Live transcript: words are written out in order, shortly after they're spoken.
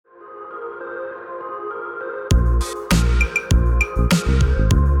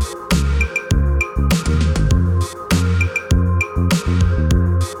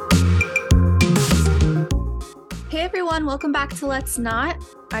everyone. Welcome back to Let's Not.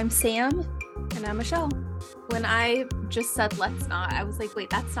 I'm Sam. And I'm Michelle. When I just said Let's Not, I was like, wait,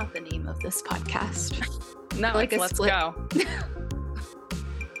 that's not the name of this podcast. No, like it's Let's Go.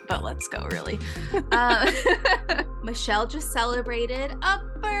 But let's go, really. Michelle just celebrated a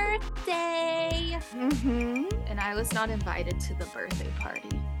birthday. And I was not invited to the birthday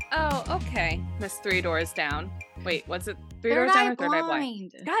party. Oh, okay. Miss Three Doors Down. Wait, was it Three Third Doors Down Eye or Third Eye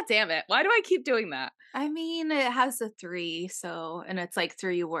Blind? God damn it. Why do I keep doing that? I mean, it has a 3, so, and it's like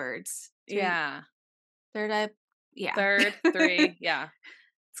 3 words. Yeah. Third Eye, yeah. Third, 3, yeah.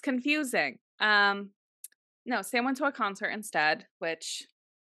 It's confusing. No, Sam went to a concert instead, which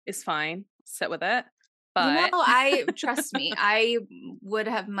is fine. Sit with it. But trust me, I would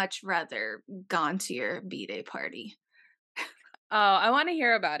have much rather gone to your B-Day party. Oh, I want to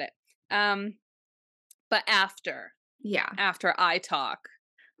hear about it. But after I talk.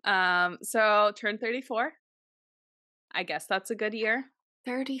 So turned 34. I guess that's a good year.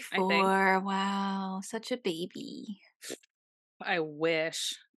 34. Wow, such a baby. I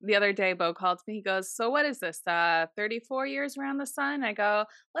wish. The other day, Bo called me. He goes, "So what is this? 34 years around the sun?" I go,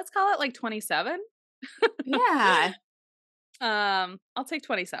 "Let's call it like 27." Yeah. I'll take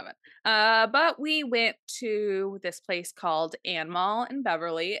 27. But we went to this place called Ann Mall in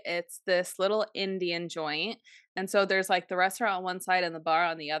Beverly. It's this little Indian joint. And so there's like the restaurant on one side and the bar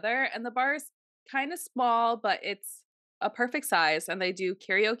on the other. And the bar is kind of small, but it's a perfect size. And they do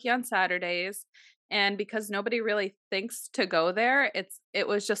karaoke on Saturdays. And because nobody really thinks to go there, it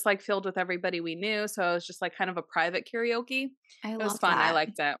was just like filled with everybody we knew. So it was just like kind of a private karaoke. It was fun. That. I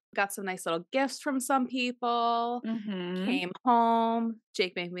liked it. Got some nice little gifts from some people. Mm-hmm. Came home.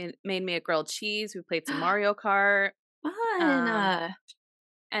 Jake made me a grilled cheese. We played some Mario Kart. Fun.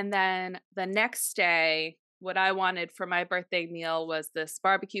 And then the next day, what I wanted for my birthday meal was this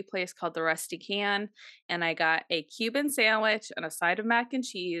barbecue place called the Rusty Can. And I got a Cuban sandwich and a side of mac and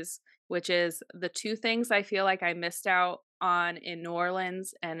cheese, which is the two things I feel like I missed out on in New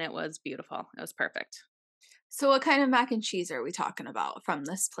Orleans. And it was beautiful. It was perfect. So what kind of mac and cheese are we talking about from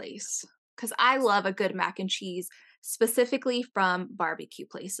this place? Because I love a good mac and cheese, specifically from barbecue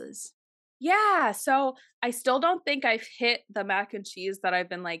places. Yeah, so I still don't think I've hit the mac and cheese that I've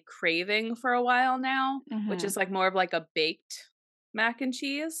been like craving for a while now, which is like more of like a baked mac and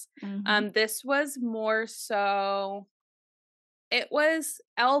cheese. This was more so, it was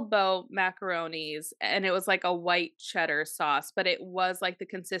elbow macaronis and it was like a white cheddar sauce, but it was like the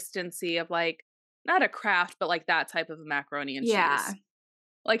consistency of like, not a Kraft, but like that type of macaroni and cheese.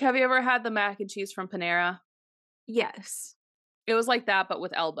 Like, have you ever had the mac and cheese from Panera? Yes. It was like that, but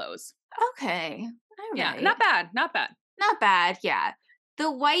with elbows. Okay. All yeah, right. not bad. Not bad. Yeah. The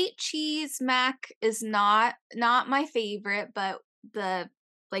white cheese mac is not my favorite, but the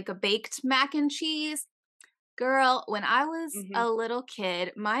like a baked mac and cheese. Girl, when I was a little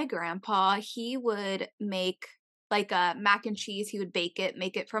kid, my grandpa, he would make like a mac and cheese. He would bake it,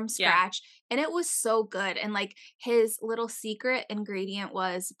 make it from scratch. And it was so good. And like his little secret ingredient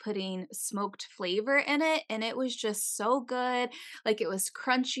was putting smoked flavor in it. And it was just so good. Like it was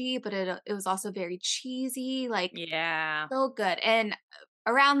crunchy, but it was also very cheesy. Like so good. And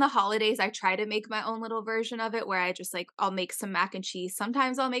around the holidays, I try to make my own little version of it where I just like, I'll make some mac and cheese.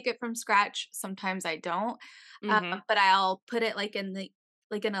 Sometimes I'll make it from scratch. Sometimes I don't. But I'll put it like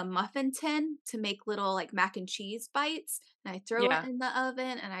in a muffin tin to make little like mac and cheese bites. And I throw it in the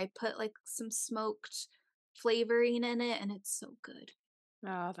oven and I put like some smoked flavoring in it. And it's so good.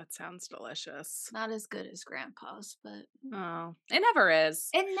 Oh, that sounds delicious. Not as good as grandpa's, but. Oh, it never is.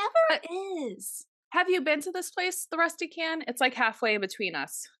 It never is. Have you been to this place, the Rusty Can? It's like halfway in between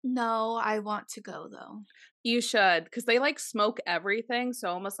us. No, I want to go though. You should, because they like smoke everything. So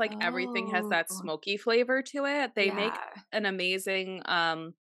almost like everything has that smoky flavor to it. They make an amazing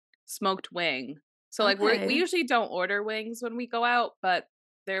smoked wing. So like we usually don't order wings when we go out, but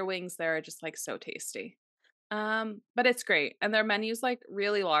their wings there are just like so tasty. But it's great. And their menu's like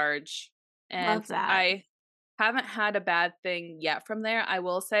really large. And love that. I haven't had a bad thing yet from there. I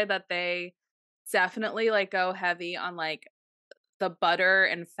will say that they definitely like go heavy on like the butter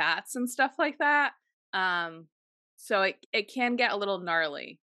and fats and stuff like that. So it can get a little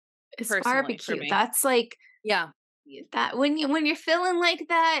gnarly. It's barbecue. That's like that when you're feeling like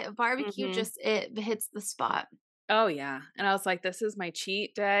that, barbecue just it hits the spot. Oh yeah. And I was like, this is my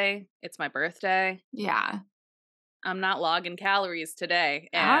cheat day. It's my birthday. Yeah. I'm not logging calories today.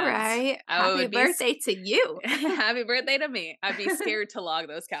 And all right. Happy birthday to you. Happy birthday to me. I'd be scared to log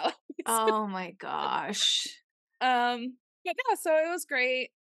those calories. Oh my gosh. Yeah, so it was great.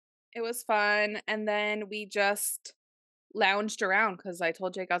 It was fun. And then we just lounged around because I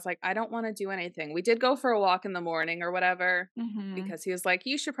told Jake, I was like, I don't want to do anything. We did go for a walk in the morning or whatever Mhm. because he was like,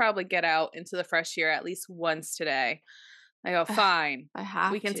 you should probably get out into the fresh air at least once today. I go, Ugh, fine. I We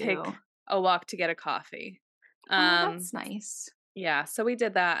have can take to. a walk to get a coffee. Oh, Um, that's nice. yeah, so we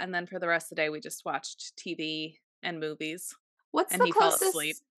did that. And then for the rest of the day, we just watched TV and movies What's and the he fell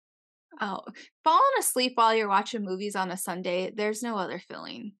asleep. closest Oh, falling asleep while you're watching movies on a Sunday, there's no other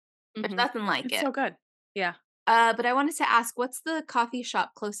feeling. There's Hmm. nothing like It's it. so good. Yeah. But I wanted to ask, what's the coffee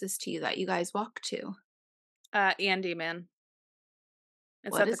shop closest to you that you guys walk to? Andy Man.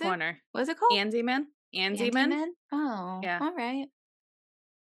 It's What at the is it? corner. What is it called? Andy Man. Andy Andy Man. Man? Oh, Yeah. all right.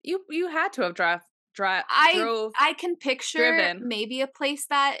 You had to have I drove I can picture driven. maybe a place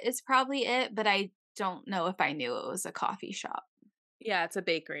that is probably it, but I don't know if I knew it was a coffee shop. Yeah, it's a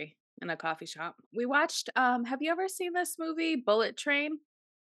bakery and a coffee shop. We watched have you ever seen this movie Bullet Train?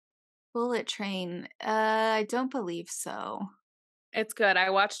 Bullet Train. I don't believe so. It's good. I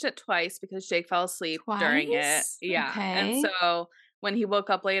watched it twice because Jake fell asleep during it. Twice? Yeah. And Okay. so when he woke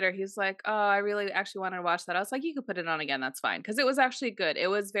up later, he's like, "Oh, I really actually wanted to watch that." I was like, "You could put it on again. That's fine." Because it was actually good. It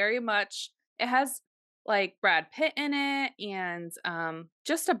was very much it has like Brad Pitt in it and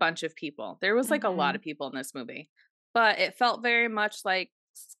just a bunch of people. There was like a lot of Mhm. people in this movie. But it felt very much like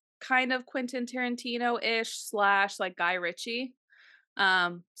kind of Quentin Tarantino-ish slash like Guy Ritchie.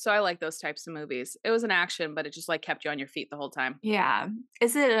 So I like those types of movies. It was an action, but it just like kept you on your feet the whole time. Yeah.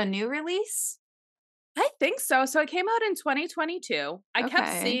 Is it a new release? I think so. So it came out in 2022. I kept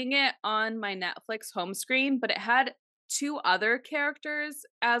Okay. seeing it on my Netflix home screen, but it had two other characters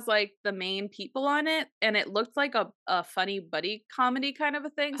as like the main people on it. And it looked like a funny buddy comedy kind of a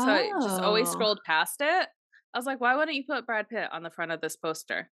thing. So I just always Oh, scrolled past it. I was like, why wouldn't you put Brad Pitt on the front of this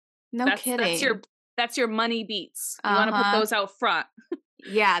poster? no That's kidding. your money beats. You want to put Uh-huh. those out front.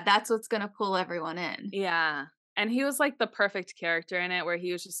 Yeah, that's what's gonna pull everyone in. Yeah. And he was like the perfect character in it where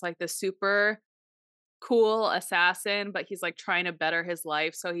he was just like the super cool assassin, but he's like trying to better his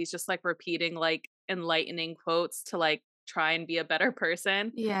life. So he's just like repeating like enlightening quotes to like try and be a better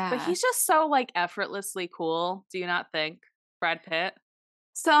person. But Yeah. he's just so like effortlessly cool. Do you not think? Brad Pitt?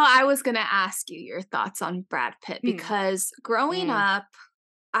 So I was gonna ask you your thoughts on Brad Pitt Mm. because growing Mm. up,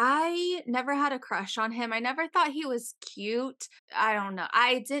 I never had a crush on him. I never thought he was cute. I don't know.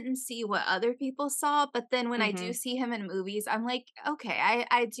 I didn't see what other people saw, but then when I do Mhm. see him in movies, I'm like, okay,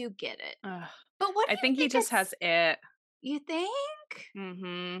 I do get it. Ugh. But what do I you think he think just it's has it. you think?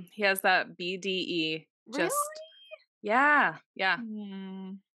 Mhm. He has that BDE. Just Really? yeah, yeah.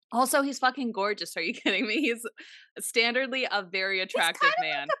 Hmm. Also, he's fucking gorgeous. Are you kidding me? He's standardly a very He's kind attractive of like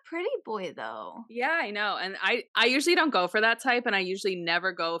man. a pretty boy though. Yeah, I know. And I usually don't go for that type and I usually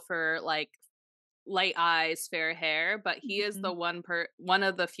never go for like light eyes, fair hair, but he is the Mhm. one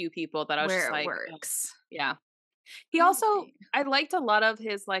of the few people that I was just Where it like, "Ugh." works. Yeah. He All also right. I liked a lot of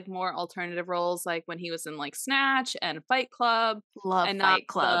his like more alternative roles like when he was in like Snatch and Fight Club Love and not Fight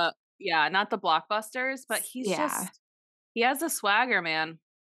Club. the yeah, not the blockbusters, but he's Yeah. just he has a swagger, man.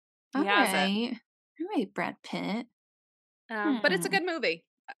 He All has it. right. All right, Brad Pitt. But it's a Hmm. good movie.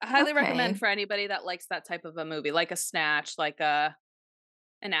 I highly recommend Okay. for anybody that likes that type of a movie, like a Snatch, like a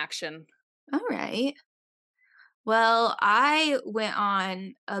an action. All right. Well, I went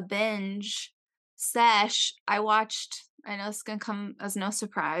on a binge sesh. I know it's gonna come as no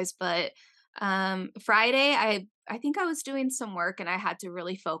surprise, but Friday I think I was doing some work and I had to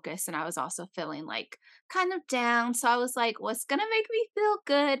really focus and I was also feeling like kind of down. So I was like, what's gonna make me feel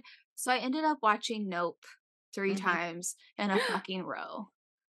good? So I ended up watching Nope three Mhm. times in a fucking row.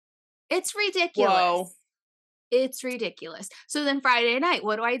 It's ridiculous. Whoa. It's ridiculous. So then Friday night,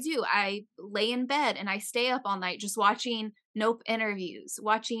 what do? I lay in bed and I stay up all night just watching Nope interviews,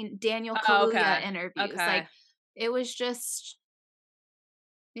 watching Daniel Oh, Kaluuya okay. interviews. Okay. Like it was just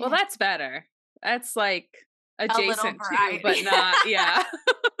Well, yeah, that's better. That's like a little adjacent to, but variety. not yeah.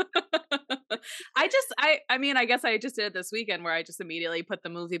 I mean, I guess I just did it this weekend where I just immediately put the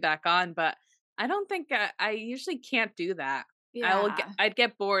movie back on, but I don't think I usually can't do that. Yeah. I'd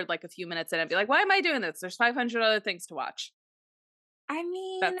get bored like a few minutes in and be like, "Why am I doing this? There's 500 other things to watch." I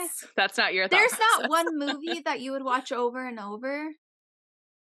mean, That's not your thought there's not process. one movie that you would watch over and over.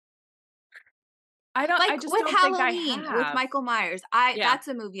 I Like just with don't think I Halloween with have. Michael Myers. I Yeah. That's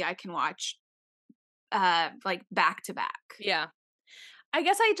a movie I can watch like back to back. Yeah. I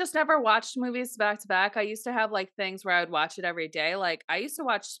guess I just never watched movies back to back. I used to have like things where I would watch it every day. Like I used to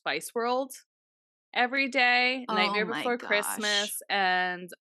watch Spice World every day, Oh Nightmare my Before gosh. Christmas, and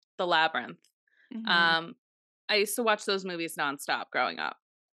The Labyrinth. Mhm. Um, I used to watch those movies nonstop growing up,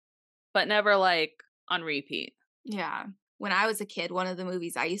 but never like on repeat. Yeah. When I was a kid, one of the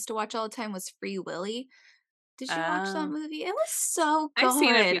movies I used to watch all the time was Free Willy. Did you watch that movie? It was so I've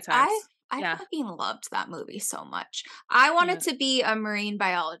seen it a good. few times. I Yeah. fucking loved that movie so much. I wanted Yeah. to be a marine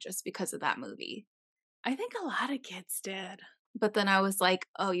biologist because of that movie. I think a lot of kids did. But then I was like,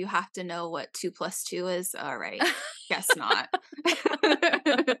 "Oh, you have to know what 2 plus 2 is? Alright, guess not."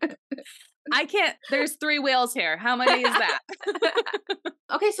 I can't there's 3 whales here. How many is that?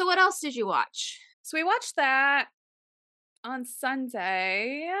 Okay, so what else did you watch? So we watched that on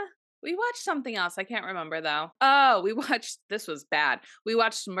Sunday. We watched something else. I can't remember though. Oh, we watched this was bad. We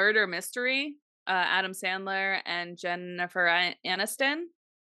watched Murder Mystery, Adam Sandler and Jennifer Aniston.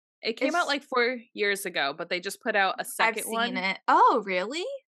 It came out Is like 4 years ago, but they just put out a I've second seen one. it. Oh, really?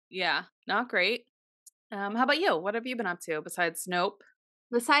 Yeah, not great. How about you? What have you been up to besides Nope?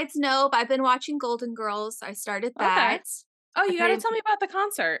 Besides Nope, I've been watching Golden Girls. I started Okay. that. Oh, I you gotta couldn't tell me about the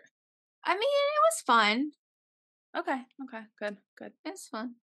concert. I mean, it was fun. Okay. Okay. Good. Good. It was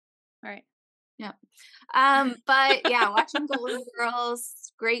fun. All right. Yeah. But yeah, watching Golden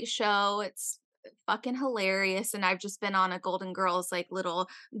Girls, great show. It's fucking hilarious. And I've just been on a Golden Girls like little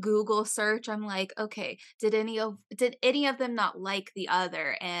Google search. I'm like, okay, did any of them not like the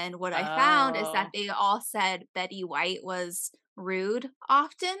other? And what I found is that Oh. they all said Betty White was rude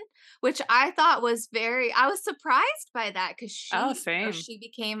often, which I thought was I was surprised by that because Oh, she same. she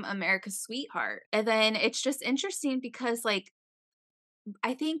became America's sweetheart. And then it's just interesting because like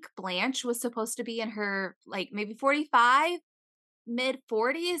I think Blanche was supposed to be in her like maybe 45, mid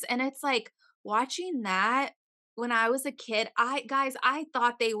 40s. And it's like watching that when I was a kid, I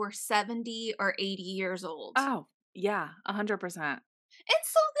thought they were 70 or 80 years old. Oh, yeah, 100%. And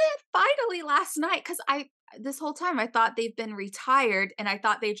so then finally last night, because this whole time I thought they've been retired and I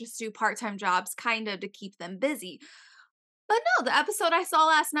thought they just do part-time jobs kind of to keep them busy. But no, the episode I saw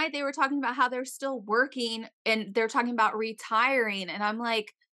last night, they were talking about how they're still working and they're talking about retiring. And I'm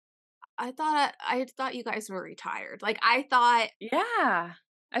like, I thought you guys were retired. Like I thought Yeah.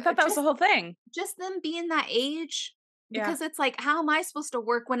 I thought that was the just whole thing. them being that age Yeah. because it's like how am I supposed to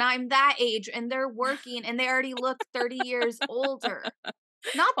work when I'm that age and they're working and they already look 30 years older.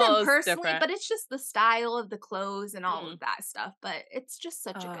 Not them Well, it's personally, different. but it's just the style of the clothes and all Mm. of that stuff. But it's just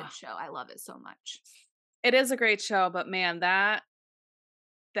such a good Ugh. show. I love it so much. It is a great show, but man, that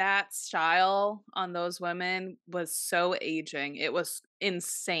style on those women was so aging. It was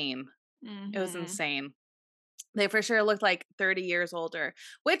insane. It was Mhm. insane. They for sure looked like 30 years older,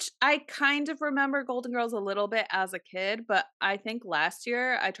 which I kind of remember Golden Girls a little bit as a kid, but I think last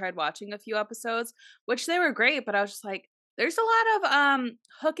year I tried watching a few episodes, which they were great, but I was just like, there's a lot of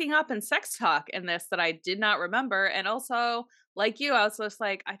hooking up and sex talk in this that I did not remember. And also, like you, I was just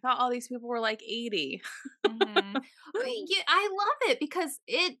like, I thought all these people were like 80. Mhm. Yeah, I love it because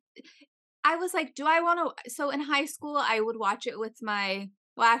I was like, do I want to? So in high school, I would watch it with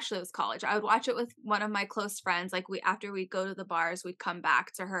well, actually, it was college. I would watch it with one of my close friends. Like after we'd go to the bars, we'd come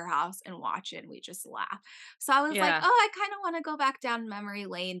back to her house and watch it and we just laugh. So I was like, Yeah. oh, I kind of want to go back down memory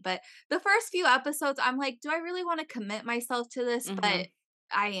lane. But the first few episodes, I'm like, do I really want to commit myself to this? But Mhm.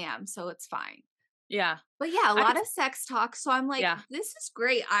 I am, so it's fine. Yeah. But yeah, a I lot of sex talk. So I'm like, yeah. this is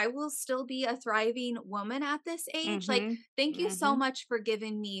great. I will still be a thriving woman at this age. Like, Mhm. thank you so Mhm. much for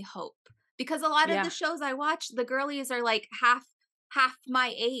giving me hope. Because a lot of the Yeah. shows I watch, the girlies are like half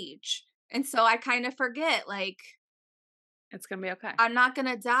my age. And so I kind of forget, like, It's going to be okay. I'm not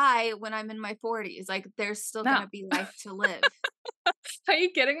gonna die when I'm in my 40s. Like, there's still No. gonna be life to live. Are you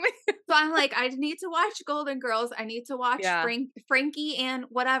kidding me? So I'm like, I need to watch Golden Girls. I need to watch Yeah. Frankie and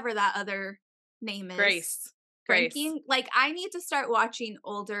whatever that other name is. Grace. Grace. Like, I need to start watching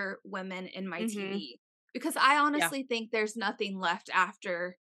older women in my Mhm. TV because I Yeah. honestly think there's nothing left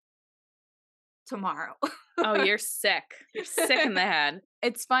after tomorrow. Oh, you're sick. You're sick in the head.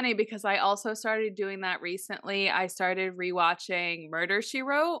 It's funny because I also started doing that recently. I started rewatching Murder, She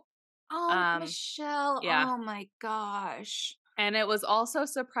Wrote. Oh, Um, Michelle. yeah. Oh my gosh. And it was also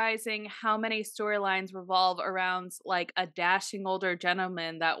surprising how many storylines revolve around like a dashing older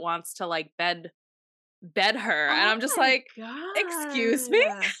gentleman that wants to like bed her. And Oh I'm just my like, excuse me?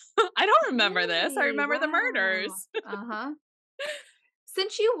 god. I don't remember this. I Really? remember the Wow. murders. Uh-huh.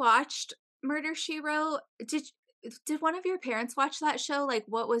 Since you watched Murder, She Wrote, did one of your parents watch that show? Like,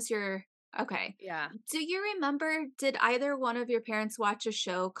 what was your okay. Yeah. Do you remember, did either one of your parents watch a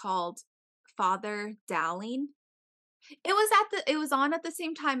show called Father Dowling? It was on at the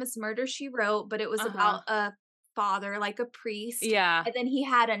same time as Murder, She Wrote, but it was Uh-huh. about a father, like a priest, Yeah. and then he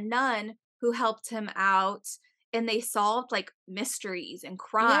had a nun who helped him out, and they solved, like, mysteries and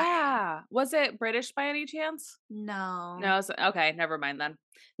crime. Yeah. Was it British by any chance? No. No, it's okay, never mind then.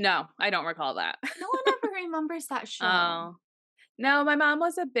 No, I don't recall that. No one ever remembers that show. Oh. No, my mom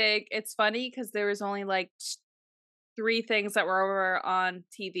was a big it's funny because there was only, like, three things that were on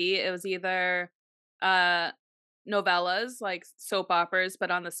TV. It was either uh novellas, like soap operas,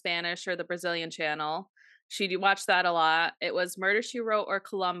 but on the Spanish or the Brazilian channel. She'd watch that a lot. It was Murder She Wrote or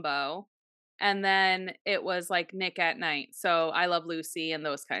Columbo. And then it was like Nick at Night. So I Love Lucy and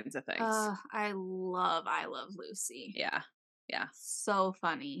those kinds of things. I Love Lucy. Yeah. Yeah. So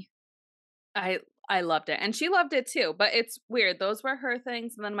funny. I loved it. And she loved it too. But it's weird. Those were her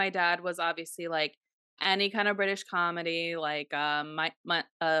things. And then my dad was obviously like any kind of British comedy, like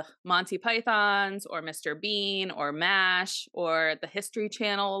Monty Python's or Mr. Bean or MASH or the History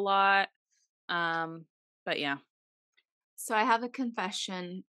Channel a lot. But yeah. So I have a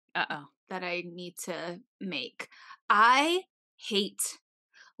confession Uh-oh. that I need to make. I hate,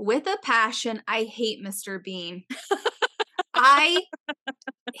 with a passion, I hate Mr. Bean. I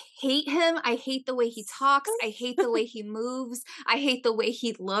hate him. I hate the way he talks. I hate the way he moves. I hate the way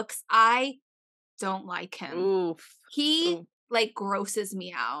he looks. I don't like him. Oof. He like grosses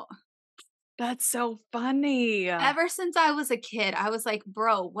me out. That's so funny. Ever since I was a kid, I was like,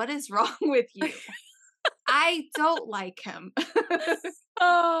 bro, what is wrong with you? I don't like him.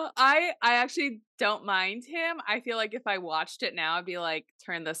 I actually don't mind him. I feel like if I watched it now, I'd be like,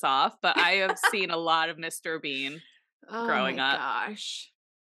 turn this off. But I have seen a lot of Mr. Bean growing up. Gosh.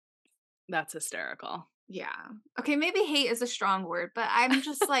 That's hysterical. Yeah. Okay, maybe hate is a strong word, but I'm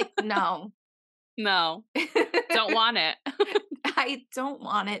just like, no. No. Don't want it. I don't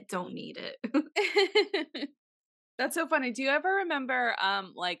want it, don't need it. That's so funny. Do you ever remember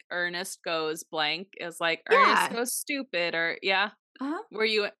like Ernest Goes Blank? It was like Ernest Goes Stupid or yeah?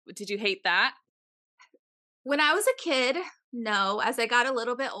 Uh-huh. Did you hate that? When I was a kid, no. As I got a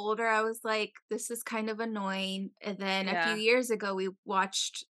little bit older, I was like, this is kind of annoying. And then a few years ago we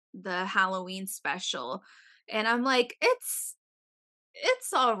watched the Halloween special and I'm like, it's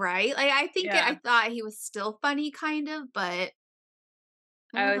all right. Like I thought he was still funny kind of, but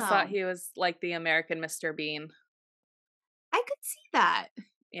I always thought he was like the American Mr. Bean. I could see that.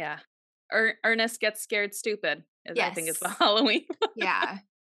 Yeah. Ernest Gets Scared Stupid, I think is the Halloween. Yeah.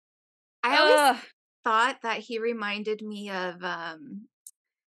 I always thought that he reminded me of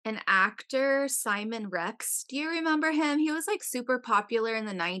an actor, Simon Rex. Do you remember him? He was like super popular in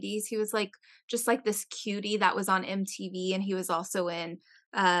the 90s. He was like just like this cutie that was on MTV and he was also in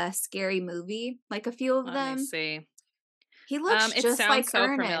Scary Movie, like a few of them. Let me see. He looks just like so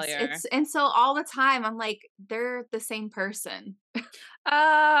Ernest. Familiar. And so all the time I'm like, they're the same person.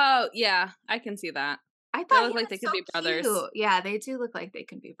 Oh, yeah, I can see that. I thought they look like they could be brothers. Cute. Yeah, they do look like they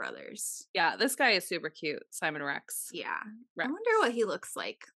can be brothers. Yeah, this guy is super cute, Simon Rex. Yeah. Rex. I wonder what he looks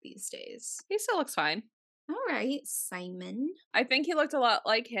like these days. He still looks fine. All right, Simon. I think he looked a lot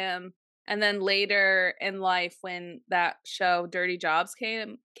like him. And then later in life, when that show Dirty Jobs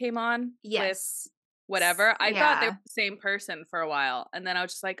came on, with whatever, I thought they were the same person for a while, and then I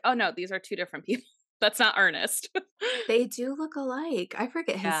was just like, oh no, these are two different people. That's not Ernest. They do look alike. I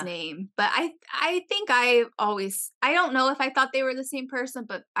forget his name, but I think I don't know if I thought they were the same person,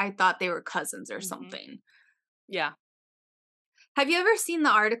 but I thought they were cousins or something. Yeah. Have you ever seen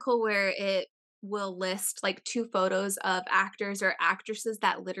the article where it will list like two photos of actors or actresses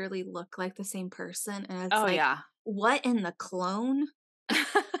that literally look like the same person? And it's what in the clone?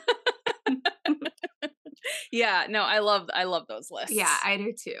 Yeah, no, I love those lists. Yeah, I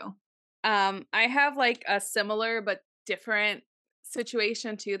do too. I have like a similar but different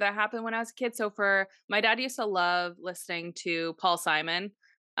situation too that happened when I was a kid. So my dad used to love listening to Paul Simon.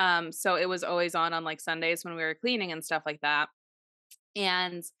 So it was always on like Sundays when we were cleaning and stuff like that.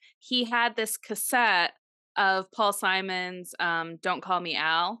 And he had this cassette of Paul Simon's Don't Call Me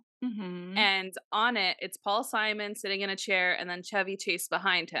Al. Mm-hmm. And on it, it's Paul Simon sitting in a chair and then Chevy Chase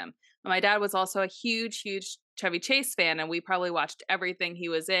behind him. My dad was also a huge Chevy Chase fan, and we probably watched everything he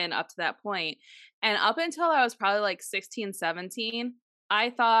was in up to that point. And up until I was probably like 16, 17, I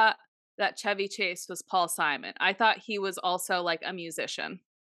thought that Chevy Chase was Paul Simon. I thought he was also like a musician.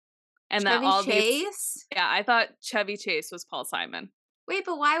 And Chevy Chase? I thought Chevy Chase was Paul Simon. Wait,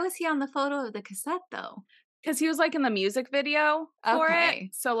 but why was he on the photo of the cassette though? Because he was like in the music video for it.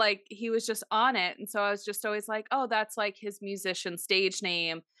 So like he was just on it. And so I was just always like, oh, that's like his musician stage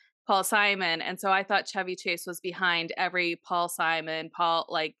name, Paul Simon. And so I thought Chevy Chase was behind every Paul Simon,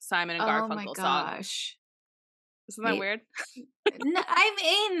 like Simon and Garfunkel song. Oh my gosh. Isn't that weird? No, I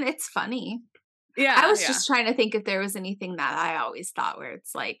mean, it's funny. Yeah. I was just trying to think if there was anything that I always thought where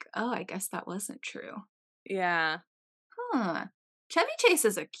it's like, oh, I guess that wasn't true. Yeah. Huh. Chevy Chase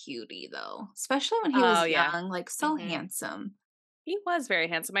is a cutie though, especially when he was young, like so handsome. He was very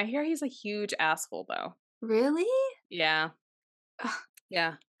handsome. I hear he's a huge asshole though. Really? Yeah.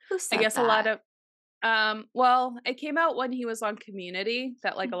 Yeah. Who said I guess that? Well, it came out when he was on Community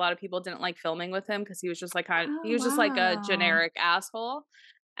that like a lot of people didn't like filming with him because he was just like he Oh, was just like a wow. generic asshole.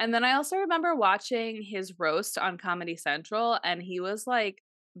 And then I also remember watching his roast on Comedy Central and he was like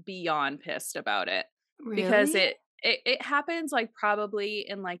beyond pissed about it because Really? it happens like probably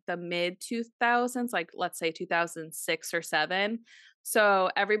in like the mid 2000s, like let's say 2006 or 7. So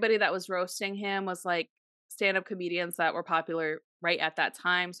everybody that was roasting him was like stand-up comedians that were popular right at that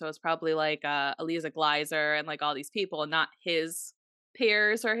time. So it's probably like Aliza Gleiser and like all these people, not his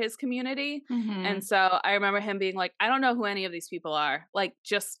peers or his community. And Mhm. so I remember him being like, I don't know who any of these people are. Like,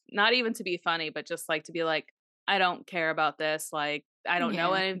 just not even to be funny, but just like to be like, I don't care about this. Like, I don't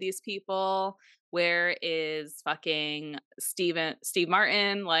know Yeah. any of these people. Where is fucking Steve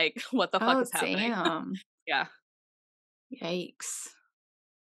Martin? Like, what the fuck Oh, is happening? damn. Yeah. Yikes.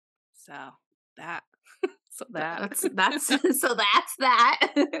 So that. So that. That's so that's that.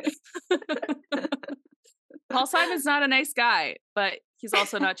 Paul Simon's not a nice guy, but he's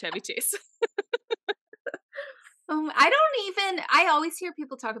also not Chevy Chase. I always hear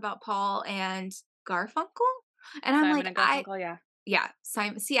people talk about Paul and Garfunkel, and I'm Simon like, and Garfunkel, yeah. yeah,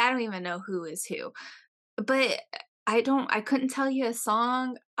 Simon. See, I don't even know who is who, but I couldn't tell you a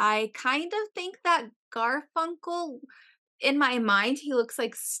song. I kind of think that Garfunkel, in my mind, he looks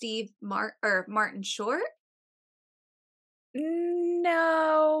like Martin Short.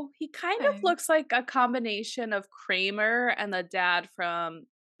 No, he kind of Okay. looks like a combination of Kramer and the dad from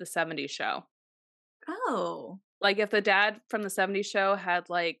the '70s show. Oh, Like if the dad from the '70s show had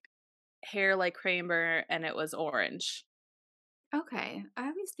like hair like Kramer and it was orange. okay. I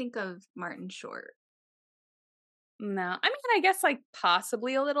always think of Martin Short. No, I mean, I guess like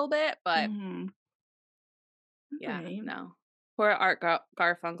possibly a little bit, but Mhm. yeah, Alright. no. Poor Art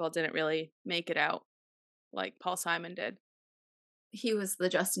Garfunkel didn't really make it out like Paul Simon did. He was the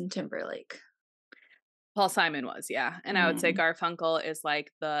Justin Timberlake. Paul Simon was, yeah, and I would say Mm. Garfunkel is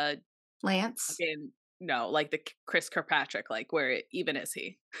like the Lance? fucking no, like the Chris Kirkpatrick, like where even is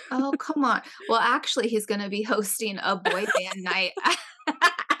he? Oh, come on. Well, actually, he's gonna be hosting a boy band night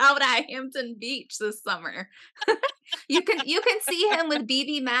out at Hampton Beach this summer. You can see him with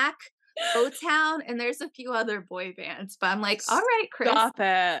BB Mac, O-Town, and there's a few other boy bands, but I'm like, "Alright, Chris." Stop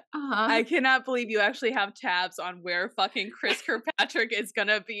it. Uh-huh. I cannot believe you actually have tabs on where fucking Chris Kirkpatrick is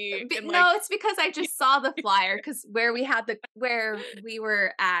gonna be in like No, it's because I just saw the flyer because where we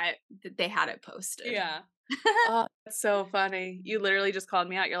were at, they had it posted. yeah. Oh, that's so funny. You literally just called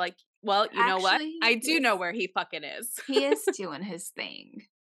me out. You're like, "Well, you know what? Actually, I do know where he fucking is." he is doing his thing.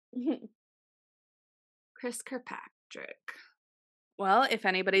 Chris Kirkpatrick. Well, if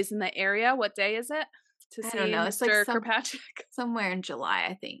anybody's in the area, what day is it to I don't see know, it's like Mr. Kirkpatrick? somewhere in July,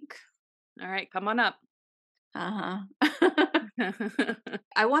 I think. All right, come on up. Uh-huh.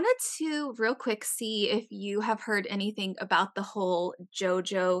 I wanted to real quick see if you have heard anything about the whole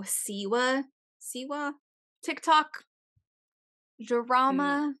JoJo Siwa TikTok N-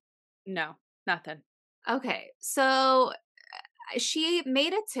 drama. no, nothing. Okay, so she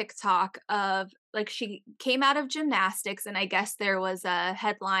made a TikTok of like she came out of gymnastics, and I guess there was a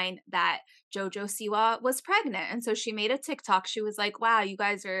headline that JoJo Siwa was pregnant. And so she made a TikTok. She was like, wow, you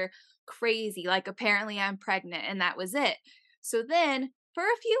guys are crazy. Like, apparently I'm pregnant. And that was it. So then for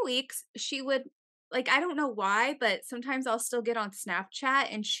a few weeks, she would, like, I don't know why, but sometimes I'll still get on Snapchat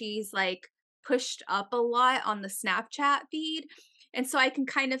and she's like pushed up a lot on the Snapchat feed. And so I can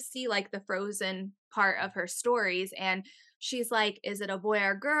kind of see like the frozen part of her stories. And she's like, is it a boy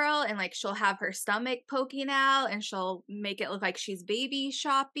or girl? And like she'll have her stomach poking out and she'll make it look like she's baby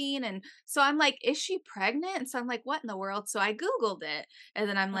shopping. And so I'm like, is she pregnant? And so I'm like, what in the world? So I Googled it. And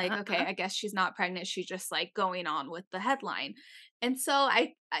then I'm like, okay, I guess she's not pregnant. She's just like going on with the headline. And so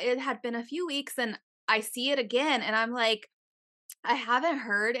it had been a few weeks and I see it again and I'm like, I haven't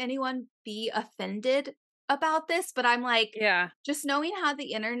heard anyone be offended about this, but I'm like, Yeah, just knowing how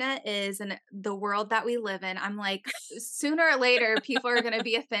the internet is and the world that we live in, I'm like, sooner or later, people are going to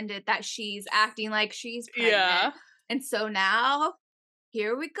be offended that she's acting like she's pregnant. yeah. And so now,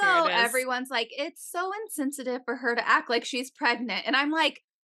 here we Here it go. is. Everyone's like, it's so insensitive for her to act like she's pregnant. And I'm like,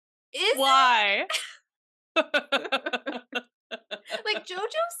 is Why? like JoJo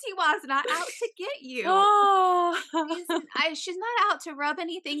Siwa's not out to get you. Oh. She's not out to rub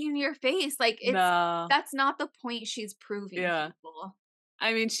anything in your face. Like No. that's not the point she's proving Yeah. people.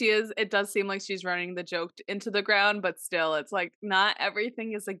 I mean, she is it does seem like she's running the joke into the ground, but still, it's like, not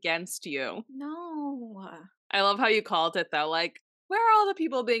everything is against you. No. I love how you called it, though, like, where are all the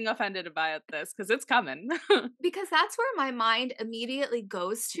people being offended by this? Because it's coming. Because that's where my mind immediately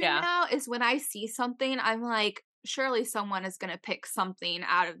goes to Yeah. now is when I see something, I'm like, surely someone is gonna pick something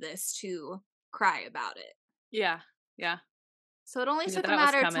out of this to cry about it. Yeah. Yeah. So it only Knew took a that was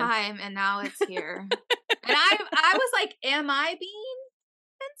matter of coming. time, and now it's here. And I was like, "Am I being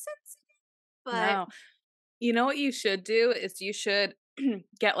insensitive?" But No. You know what you should do is you should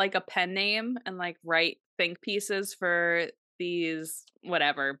get like a pen name and like write think pieces for these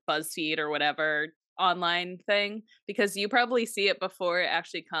whatever BuzzFeed or whatever online thing because you probably see it before it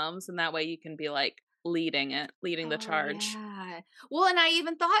actually comes and that way you can be like leading the oh, charge. yeah. Well, and I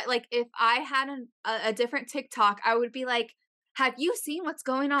even thought, like, if I had a different TikTok, I would be like, "Have you seen what's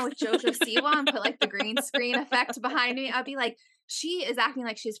going on with JoJo Siwa?" And put, like, the green screen effect behind me. I'd be like, "She is acting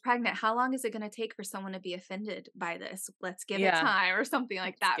like she's pregnant. How long is it gonna take for someone to be offended by this? Let's give it Yeah. time," or something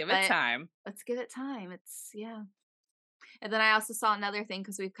like Let's that, give it but time. let's give it time. It's yeah. And then I also saw another thing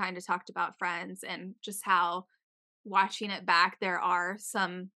because 'cause we've kinda talked about Friends and just how watching it back, there are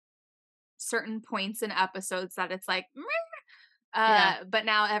some certain points in episodes that it's like, "Meh." Yeah. But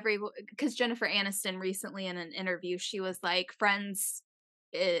now because Jennifer Aniston recently in an interview, she was like, Friends,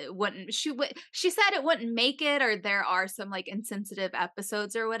 wouldn't she said it wouldn't make it, or there are some like insensitive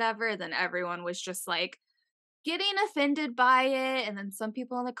episodes or whatever. Then everyone was just like getting offended by it, and then some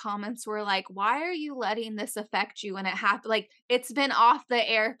people in the comments were like, "Why are you letting this affect you?" When it happened, like it's been off the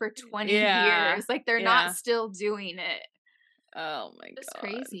air for 20 Yeah. years, like they're not Yeah. still doing it. Oh my It's god.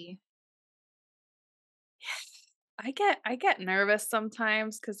 crazy. I get nervous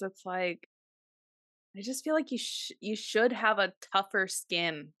sometimes cuz it's like I just feel like you should have a tougher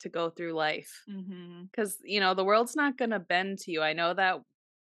skin to go through life Hmm. cuz the world's not going to bend to you. I know that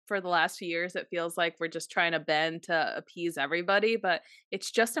for the last few years it feels like we're just trying to bend to appease everybody, but it's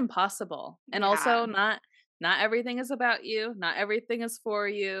just impossible. And Yeah. also not everything is about you, not everything is for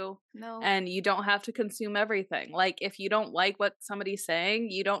you, No. and you don't have to consume everything. Like if you don't like what somebody's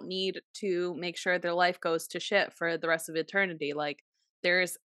saying, you don't need to make sure their life goes to shit for the rest of eternity. Like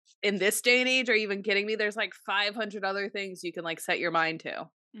there's in this day and age, are you even kidding me? There's like 500 other things you can like set your mind to.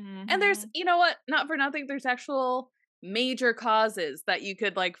 And there's, Hmm. you know what? Not for nothing, there's actual major causes that you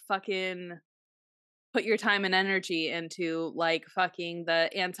could like fucking put your time and energy into, like fucking the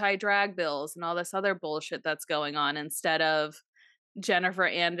anti-drag bills and all this other bullshit that's going on instead of Jennifer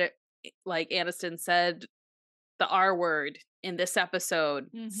and like Aniston said the R word in this episode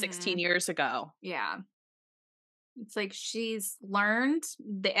 16 Hmm. years ago. Yeah. It's like she's learned.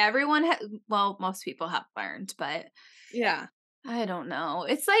 Everyone, well, most people have learned, but Yeah. I don't know.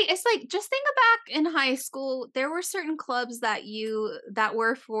 It's like just think back in high school. There were certain clubs that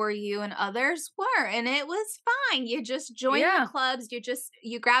were for you, and others were, and it was fine. You just join the Yeah. clubs.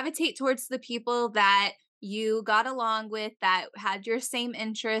 You gravitate towards the people that you got along with, that had your same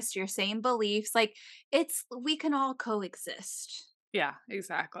interests, your same beliefs. Like we can all coexist. Yeah,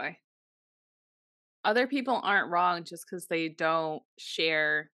 exactly. Other people aren't wrong just because they don't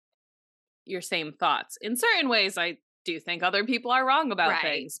share your same thoughts. In certain ways, I do think other people are wrong about Right.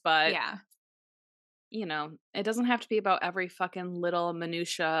 things, but Yeah. it doesn't have to be about every fucking little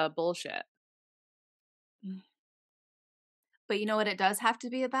minutia bullshit. Mm. But you know what it does have to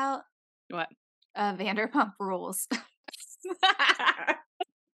be about? What? Vanderpump Rules.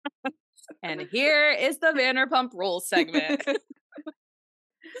 And here is the Vanderpump Rules segment.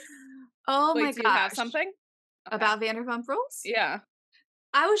 Oh my Wait, do you have gosh. something? Okay. About Vanderpump Rules? Yeah.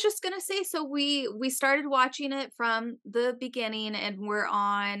 I was just gonna say, so we started watching it from the beginning, and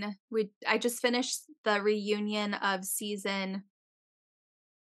I just finished the reunion of season,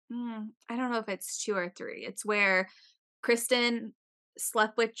 I don't know if it's 2 or 3. It's where Kristen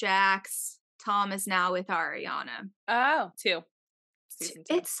slept with Jax, Tom is now with Ariana. Oh, two. Season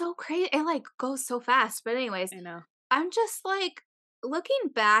 2. It's so crazy. It, like, goes so fast, but anyways, I know. I'm just, like, looking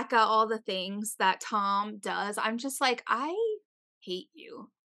back at all the things that Tom does, I'm just like, "I hate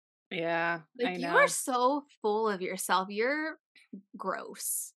you." Yeah, Like, I you are know. so full of yourself. You're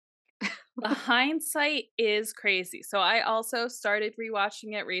gross. The hindsight is crazy. So I also started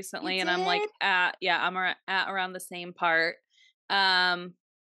rewatching it You recently and I'm like did? at around the same part. Um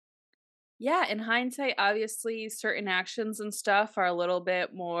yeah, in hindsight obviously certain actions and stuff are a little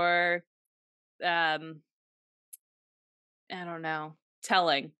bit more um I don't know,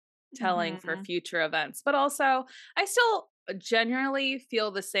 telling for Mhm. future events. But also I still generally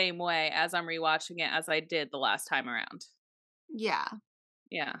feel the same way as I'm rewatching it as I did the last time around. Yeah.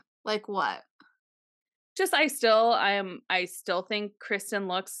 Yeah. Like what? Just I still think Kristen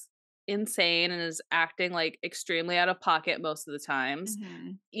looks insane and is acting like extremely out of pocket most of the times.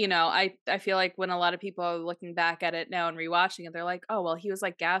 Mhm. I feel like when a lot of people are looking back at it now and rewatching it, they're like, "Oh, well, he was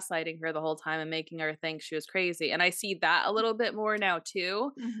like gaslighting her the whole time and making her think she was crazy." And I see that a little bit more now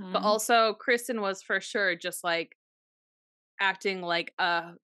too. But Mhm. also Kristen was for sure just like acting like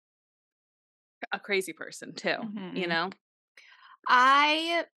a a crazy person too, you Mhm. know?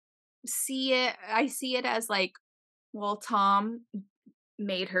 I I see it as, like, well, Tom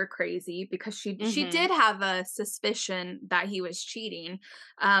made her crazy because she Mhm. did have a suspicion that he was cheating.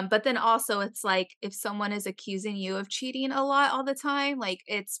 But then also it's like if someone is accusing you of cheating a lot all the time, like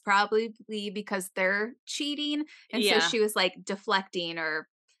it's probably because they're cheating. And so Yeah, she was like deflecting or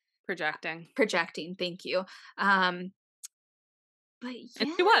projecting. projecting. Thank you. Um, but And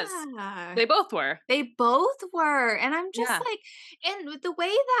she was. yeah, They both were. they both were. And I'm just Yeah. like, and with the way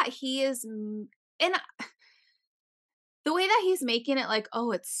that he is, and the way that he's making it like,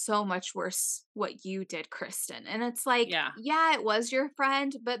 "Oh, it's so much worse what you did, Kristen." And it's like, Yeah. yeah, it was your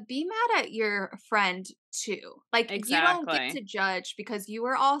friend, but be mad at your friend too. Like, you don't get Exactly. to judge because you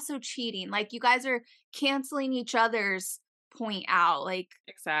were also cheating. Like, you guys are canceling each other's point out. Like,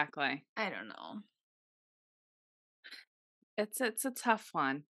 Exactly. I don't know. It's a tough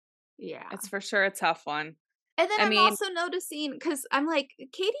one. Yeah. It's for sure a tough one. And then I I'm mean, also noticing because I'm like,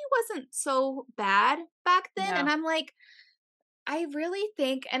 Katie wasn't so bad back then. And no. I'm like, I really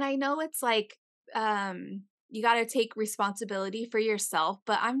think and I know it's like, you gotta take responsibility for yourself,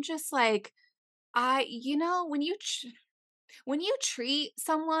 but I'm just like, when you treat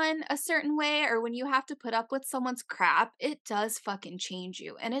someone a certain way or when you have to put up with someone's crap, it does fucking change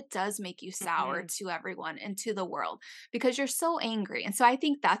you, and it does make you sour Mhm. to everyone and to the world because you're so angry, and so I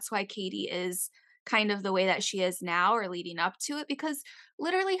think that's why Katie is kind of the way that she is now or leading up to it because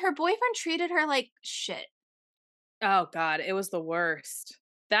literally her boyfriend treated her like shit. Oh god, it was the worst.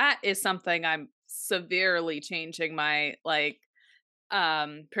 That is something I'm severely changing my, like,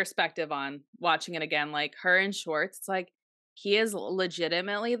 perspective on watching it again. Like, her and Schwartz, it's like, he is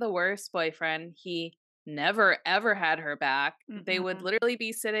legitimately the worst boyfriend. He never, ever had her back. They would Mm-mm. literally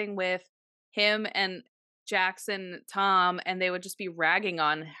be sitting with him and Jackson, Tom, and they would just be ragging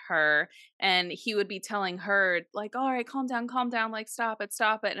on her, and he would be telling her, like, "Alright, calm down, like, stop it,"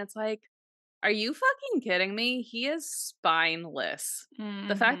 and it's like, are you fucking kidding me? He is spineless.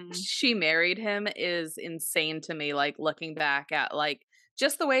 The fact that Mhm. she married him is insane to me, like, looking back at, like,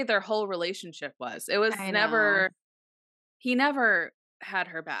 just the way their whole relationship was. It was I know. never he never had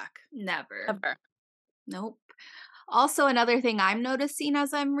her back, Never. ever. Nope. Also, another thing I'm noticing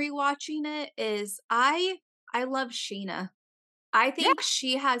as I'm rewatching it is I love Sheena. I Yeah. think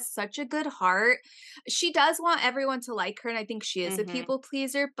she has such a good heart. She does want everyone to like her, and I think she is a Mhm. people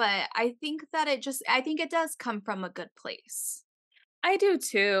pleaser, but I think that I think it does come from a good place. I do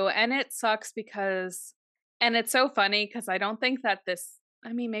too, and it sucks because and it's so funny because I don't think that this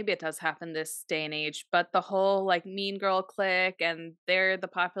I mean, maybe it does happen this day and age, but the whole, like, mean girl clique, and they're the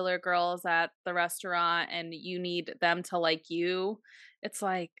popular girls at the restaurant, and you need them to like you. It's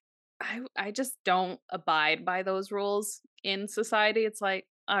like, I just don't abide by those rules in society. It's like,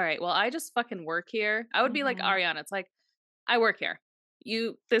 "Alright, well, I just fucking work here." I would be like Mhm. Ariana, it's like, "I work here.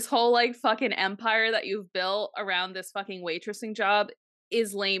 You this whole, like, fucking empire that you've built around this fucking waitressing job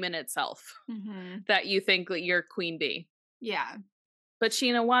is lame in itself Mhm. that you think that you're queen bee." Yeah. But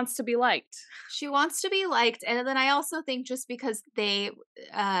Sheena wants to be liked. She wants to be liked, and then I also think just because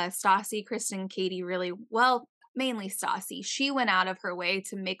Stassi, Kristen, Katie really well, mainly Stassi, she went out of her way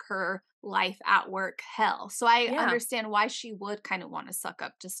to make her life at work hell. So I Yeah. understand why she would kind of want to suck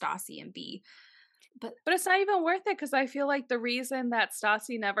up to Stassi and be, but But it's not even worth it because I feel like the reason that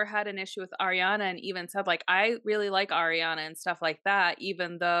Stassi never had an issue with Ariana and even said, like, "I really like Ariana," and stuff like that,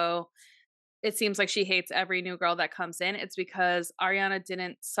 even though it seems like she hates every new girl that comes in, it's because Ariana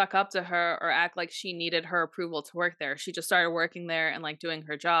didn't suck up to her or act like she needed her approval to work there. She just started working there and, like, doing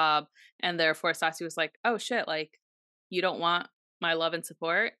her job, and therefore Stassi was like, "Oh, shit, like, you don't want my love and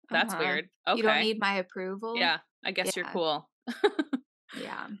support? That's uh-huh. weird. You don't Okay. need my approval. Yeah, I guess you're Yeah. cool."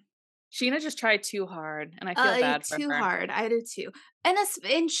 Yeah. Sheena just tried too hard, and I feel bad for Too her. hard. I do too.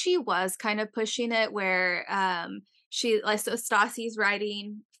 And she was kind of pushing it where she like so Stassi's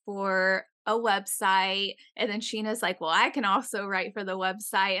writing for a website and then Sheena's like, "Well, I can also write for the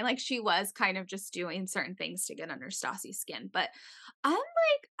website." And like she was kind of just doing certain things to get under Stassi's skin. But I'm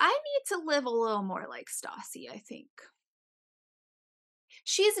like, I need to live a little more like Stassi, I think.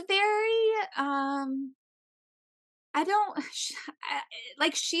 She's very I don't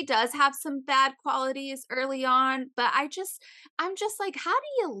like, she does have some bad qualities early on, but I'm just like, how do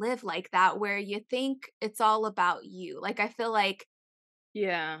you live like that where you think it's all about you? Like, I feel like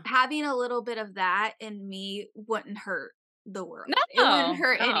Yeah. having a little bit of that in me wouldn't hurt the world. It wouldn't No,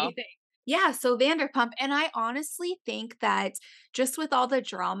 hurt no. anything. Yeah, so Vanderpump, and I honestly think that just with all the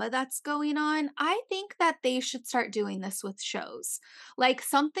drama that's going on, I think that they should start doing this with shows. Like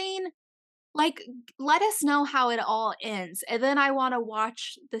something Like, let us know how it all ends, and then I wanna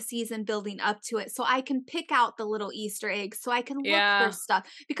watch the season building up to it so I can pick out the little Easter eggs, so I can look for Yeah.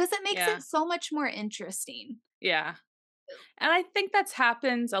 stuff, because it makes Yeah. it so much more interesting. Yeah. And I think that's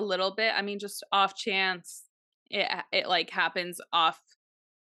happened a little bit. I mean, just off chance, it like happens off.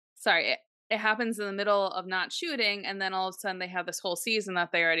 Sorry, it happens in the middle of not shooting, and then all of a sudden they have this whole season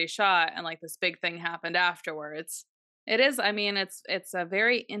that they already shot, and like this big thing happened afterwards. It is. I mean, it's a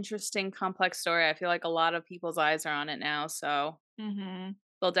very interesting, complex story. I feel like a lot of people's eyes are on it now, so Mhm.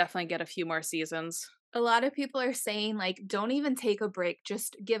 they'll definitely get a few more seasons. A lot of people are saying, like, "Don't even take a break,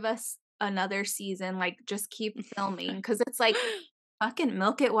 just give us another season, like, just keep filming, because it's like, fucking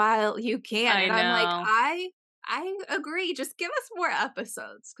milk it while you can, I and I'm like, know. I agree, just give us more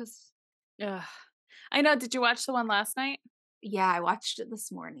episodes, because Ugh. I know. Did you watch the one last night? yeah, I watched it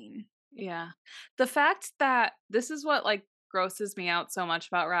this morning. Yeah. The fact that this is what, like, grosses me out so much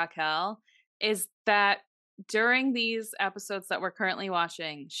about Raquel is that during these episodes that we're currently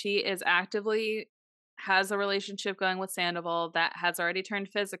watching, she is actively has a relationship going with Sandoval that has already turned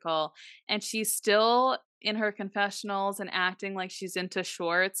physical, and she's still in her confessionals and acting like she's into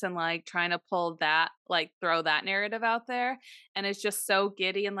Schwartz and, like, trying to pull that like, throw that narrative out there, and it's just so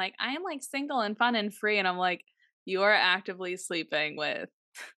giddy and like, "I am, like, single and fun and free," and I'm like, "You are actively sleeping with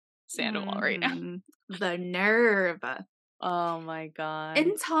Sandoval right now." Mhm. The nerve. Oh my god.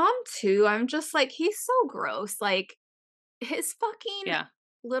 And Tom too, I'm just like, he's so gross, like, his fucking Yeah,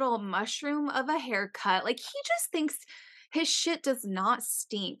 little mushroom of a haircut, like, he just thinks his shit does not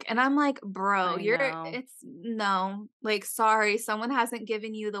stink, and I'm like, "Bro, I you're know. it's no, like, sorry, someone hasn't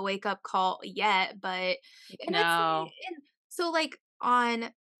given you the wake-up call yet, but" and it's No. and so, like,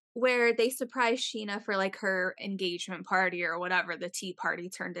 on where they surprised Sheena for, like, her engagement party or whatever the tea party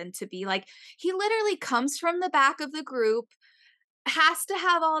turned into be, like, he literally comes from the back of the group, has to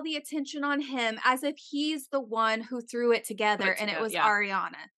have all the attention on him as if he's the one who threw it Put together it and it together. was Yeah.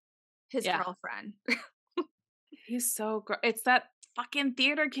 Ariana, his Yeah. girlfriend. He's so it's that fucking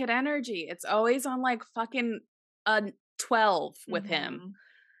theater kid energy. It's always on, like, fucking, 12 with him. Mhm.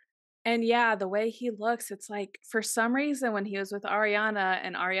 And yeah, the way he looks, it's like for some reason when he was with Ariana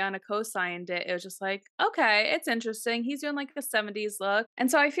and Ariana co-signed it, it was just like, okay, it's interesting. He's doing like a 70s look. And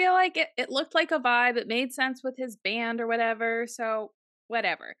so I feel like it looked like a vibe. It made sense with his band or whatever. So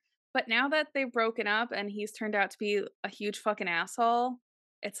whatever. But now that they've broken up and he's turned out to be a huge fucking asshole,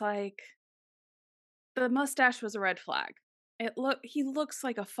 it's like the mustache was a red flag. He looks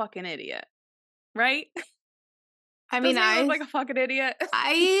like a fucking idiot, right? I mean, Doesn't he look like a fucking idiot?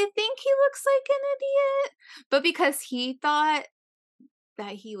 I think he looks like an idiot, but because he thought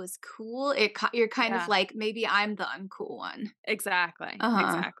that he was cool, you're kind of Yeah, like, "Maybe I'm the uncool one." exactly. Uh-huh.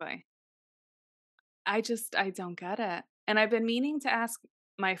 Exactly. I don't get it. And I've been meaning to ask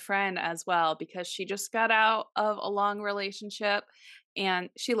my friend as well because she just got out of a long relationship and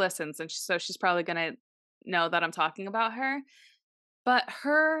she listens and so she's probably going to know that I'm talking about her. But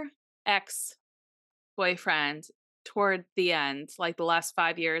her ex-boyfriend toward the end, like the last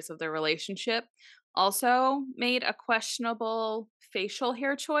 5 years of their relationship, also made a questionable facial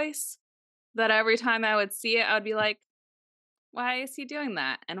hair choice that every time I would see it I would be like, "Why is he doing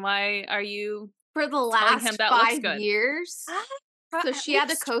that? And why are you For the telling him last that looks 5 good?" years? Ah, So at she had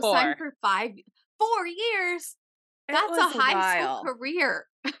to least co-sign 4. for 4 years? It That's a was a high school while. career.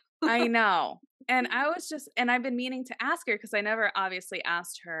 I know. And I was just and I've been meaning to ask her because I never obviously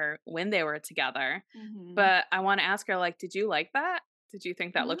asked her when they were together, Mhm. but I wanna ask her, like, "Did you like that? Did you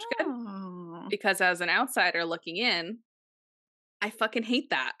think that looked good?" Oh. Because as an outsider looking in, I fucking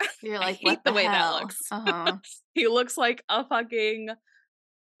hate that. You're I like, hate "What the the way that hell?" looks. Uh-huh. He looks like a fucking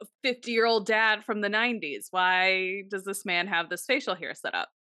 50-year-old dad from the '90s. Why does this man have this facial hair set up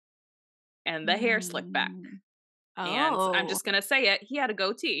and the hair slicked back? Mm. And I'm Oh, just gonna say it, he had a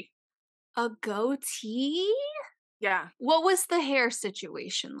goatee. a goatee? Yeah. What was the hair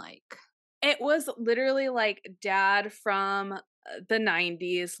situation like? It was literally like dad from, the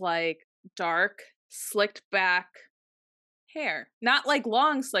 '90s, like, dark, slicked back hair. Not like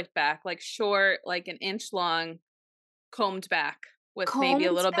long slicked back, like short, like an inch long, combed back with Combed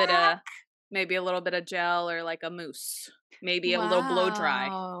back? maybe a little bit of gel or like a mousse, maybe a little blow dry.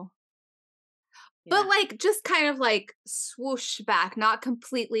 Wow. But, Yeah. like, just kind of, like, swoosh back, not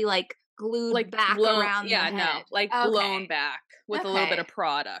completely, like, glued Like back blown around the yeah, no, head. like blown Okay. back with a little bit of Okay.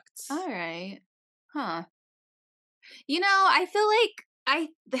 product. Alright. Huh. You know, I feel like I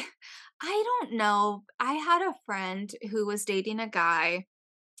don't know. I had a friend who was dating a guy,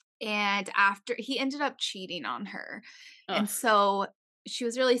 and after he ended up cheating on her. Ugh. And so she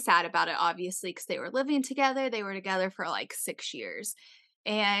was really sad about it, obviously, because they were living together. They were together for like 6 years.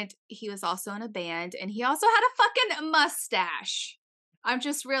 and he was also in a band, and he also had a fucking mustache. I'm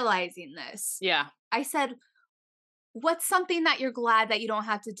just realizing this. Yeah. I said, what's something that you're glad that you don't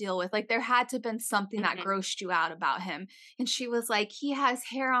have to deal with? Like, there had to have been something that grossed you out about him. And she was like, he has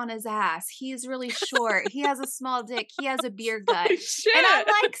hair on his ass. He's really short. He has a small dick. He has a beer gut. Holy shit. And I'm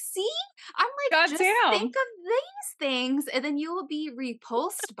like, see? I'm like, God just damn. think of these things, and then you will be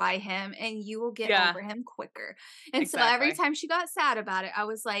repulsed by him and you will get over him quicker. And so every time she got sad about it, I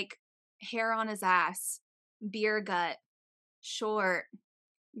was like, hair on his ass, beer gut, short,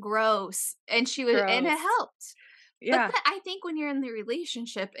 gross. And she was, and it helped. Yeah. But I think when you're in the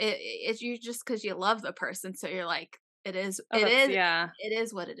relationship, it's you just because you love the person, so you're like, it is what it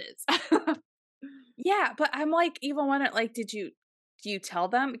is. Yeah, but I'm like, even when it like, do you tell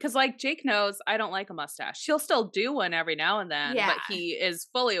them? Because like Jake knows I don't like a mustache. He'll still do one every now and then, Yeah. but he is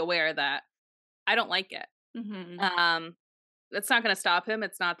fully aware that I don't like it. It's not going to stop him.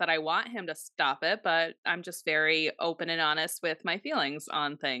 It's not that I want him to stop it, but I'm just very open and honest with my feelings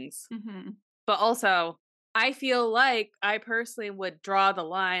on things. But also, I feel like I personally would draw the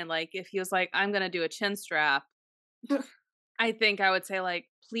line. Like if he was like, I'm going to do a chin strap, I think I would say like,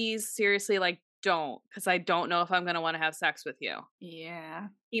 please, seriously, like don't, because I don't know if I'm going to want to have sex with you. Yeah.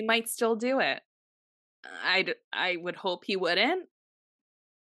 He might still do it. I would hope he wouldn't.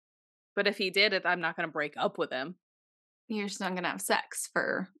 But if he did it, I'm not going to break up with him. You're just not gonna have sex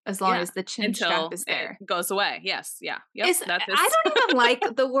for as long as the chin strap is there. It goes away. Yes. Yeah. Yep. I don't even like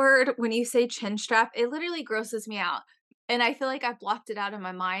the word when you say chin strap. It literally grosses me out. And I feel like I've blocked it out of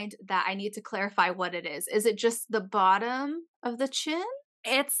my mind that I need to clarify what it is. Is it just the bottom of the chin?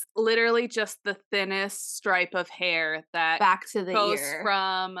 It's literally just the thinnest stripe of hair that back to the goes ear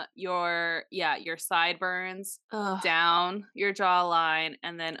from your sideburns down your jawline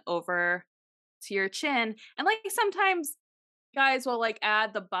and then over to your chin. And like sometimes guys will like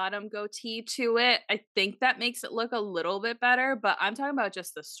add the bottom goatee to it. I think that makes it look a little bit better, but I'm talking about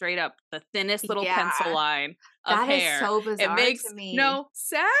just the straight up, the thinnest little pencil line of hair. That is so bizarre. It makes to me. no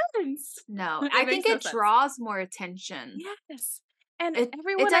sense. No, I think it draws more attention. Yes. And it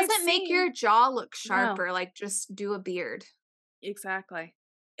doesn't make your jaw look sharper. No. Like just do a beard. Exactly.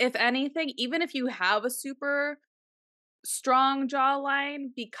 If anything, even if you have a super strong jawline,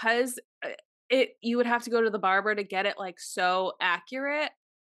 because you would have to go to the barber to get it like so accurate,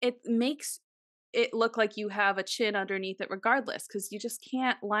 it makes it look like you have a chin underneath it regardless, because you just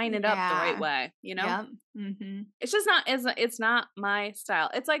can't line it up the right way, you know? Yep. It's just not it's not my style.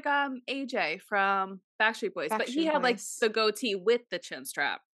 It's like AJ from Backstreet Boys, but he had like the goatee with the chin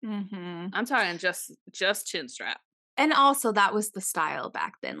strap. I'm talking just chin strap. And also that was the style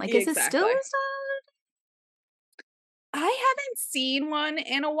back then. Like, is it still the style? I haven't seen one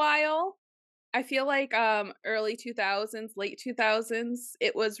in a while. I feel like early 2000s, late 2000s,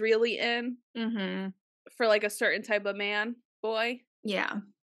 it was really in for like a certain type of man, boy. Yeah.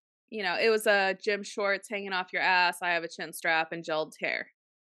 You know, it was gym shorts hanging off your ass. I have a chin strap and gelled hair,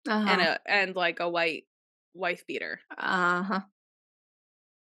 and like a white wife beater. I'm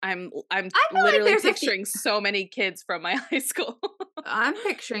literally like picturing so many kids from my high school. I'm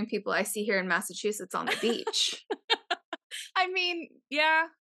picturing people I see here in Massachusetts on the beach. I mean, yeah,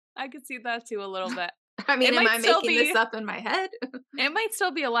 I could see that too a little bit. I mean, am I making this up in my head? It might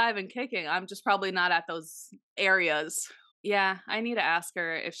still be alive and kicking. I'm just probably not at those areas. Yeah, I need to ask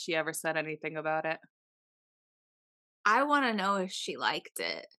her if she ever said anything about it. I want to know if she liked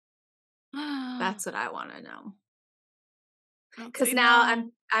it. That's what I want to know. Because now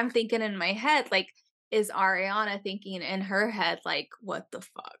I'm thinking in my head, like, is Ariana thinking in her head, like, what the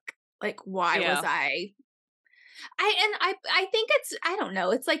fuck? Like, why was I think it's, I don't know.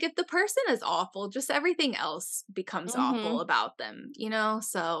 It's like if the person is awful, just everything else becomes awful about them, you know?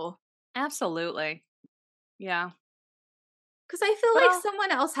 So. Absolutely. Yeah. Because I feel like someone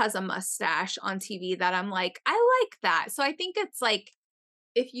else has a mustache on TV that I'm like, I like that. So I think it's like,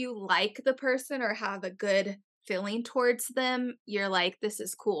 if you like the person or have a good feeling towards them, you're like, this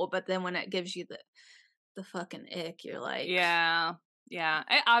is cool. But then when it gives you the fucking ick, you're like. Yeah. Yeah,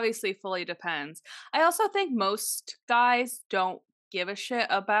 it obviously fully depends. I also think most guys don't give a shit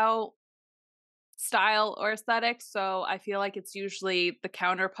about style or aesthetics, so I feel like it's usually the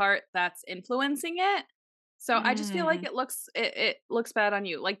counterpart that's influencing it. So I just feel like it looks bad on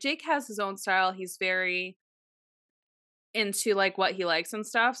you. Like Jake has his own style. He's very into like what he likes and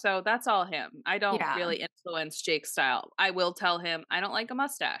stuff. So that's all him. I don't really influence Jake's style. I will tell him I don't like a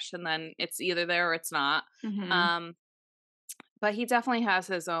mustache, and then it's either there or it's not. But he definitely has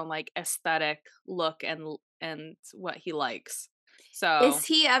his own like aesthetic look and what he likes. So is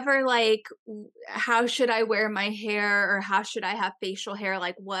he ever like, how should I wear my hair, or how should I have facial hair?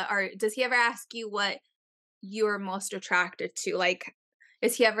 Like, does he ever ask you what you're most attracted to? Like,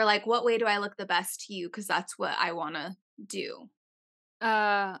 is he ever like, what way do I look the best to you? Because that's what I want to do.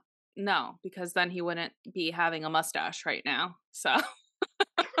 no, because then he wouldn't be having a mustache right now. So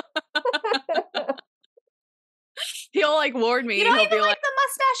he'll like warn me. You don't He'll even be like like, the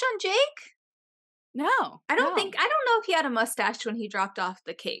mustache on Jake? no, I don't no. know if he had a mustache when he dropped off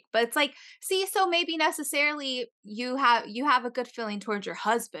the cake, but it's like, see, so maybe necessarily you have a good feeling towards your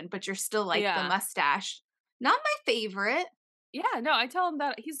husband, but you're still like the Yeah. mustache. Not my favorite. Yeah, no, I tell him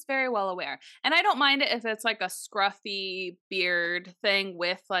that he's very well aware. And I don't mind it if it's like a scruffy beard thing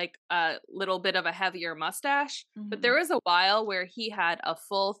with like a little bit of a heavier mustache. But there was a while where he had a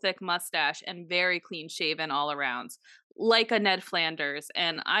full thick mustache and very clean shaven all around, like a Ned Flanders.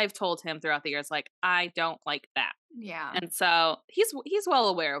 And I've told him throughout the years, like, I don't like that. Yeah. And so he's well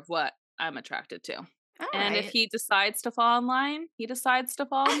aware of what I'm attracted to. All And if right. he decides to fall in line, he decides to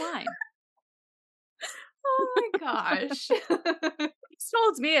fall in line. Oh my gosh. He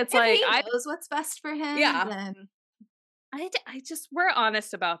told me it's If like he I knows what's best for him, Yeah. then I just we're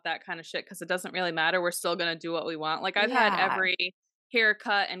honest about that kind of shit because it doesn't really matter. We're still gonna do what we want. Like I've had yeah. every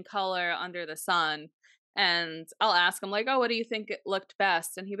haircut and color under the sun, and I'll ask him like, "Oh, what do you think it looked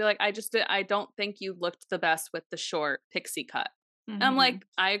best?" And he'd be like, I don't think you looked the best with the short pixie cut." And I'm like,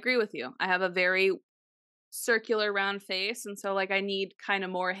 I agree with you. I have a very circular round face, and so like I need kind of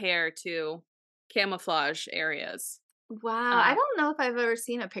more hair to camouflage areas. Wow, I don't know if I've ever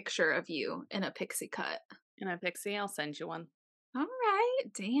seen a picture of you in a pixie cut. In a pixie, I'll send you one. All right.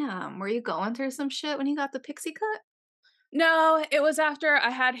 Damn. Were you going through some shit when you got the pixie cut? No, it was after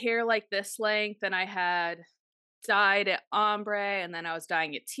I had hair like this length and I had dyed it ombre and then I was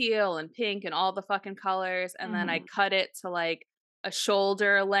dyeing it teal and pink and all the fucking colors. And then I cut it to like a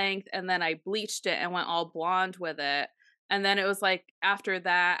shoulder length and then I bleached it and went all blonde with it. And then it was like after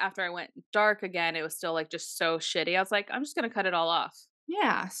that, after I went dark again, it was still like just so shitty. I was like, I'm just going to cut it all off.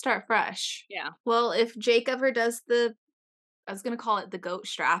 Yeah, start fresh. Yeah. Well, if Jake ever does I was going to call it the goat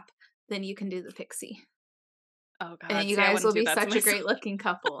strap, then you can do the pixie. Oh, God. And you guys will be such a great looking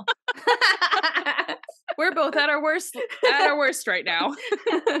couple. We're both at our worst right now.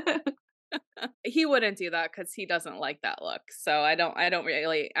 He wouldn't do that because he doesn't like that look. So I don't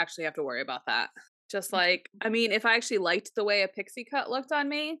really actually have to worry about that. Just like, I mean, if I actually liked the way a pixie cut looked on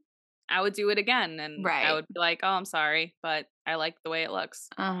me, I would do it again. And I would be like, oh, I'm sorry, but I like the way it looks.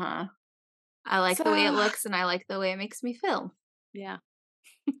 I like the way it looks and I like the way it makes me feel. Yeah.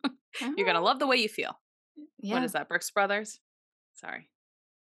 You're going to love the way you feel. Yeah. What is that? Brooks Brothers? Sorry.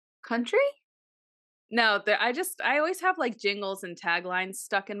 Country? No, I always have like jingles and taglines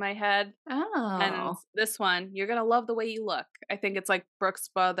stuck in my head. Oh. And this one, you're going to love the way you look. I think it's like Brooks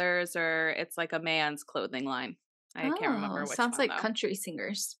Brothers or it's like a man's clothing line. I can't remember which sounds one, like though. country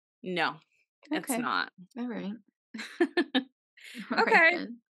singers. No, it's not. All right. Okay. Right,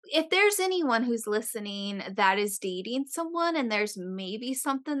 if there's anyone who's listening that is dating someone and there's maybe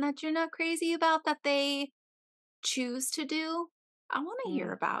something that you're not crazy about that they choose to do, I want to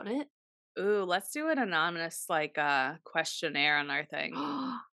hear about it. Ooh, let's do an anonymous like questionnaire on our thing.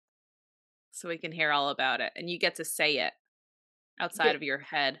 So we can hear all about it. And you get to say it outside of your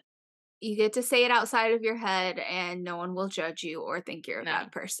head. You get to say it outside of your head and no one will judge you or think you're a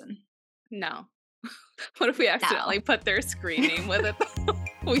bad person. No. What if we accidentally put their screen name with it?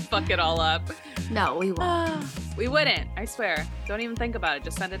 We fuck it all up. No, we won't. We wouldn't. I swear. Don't even think about it.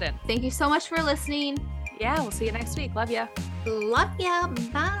 Just send it in. Thank you so much for listening. Yeah, we'll see you next week. Love ya. Love ya.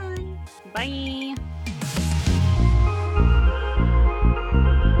 Bye. Bye.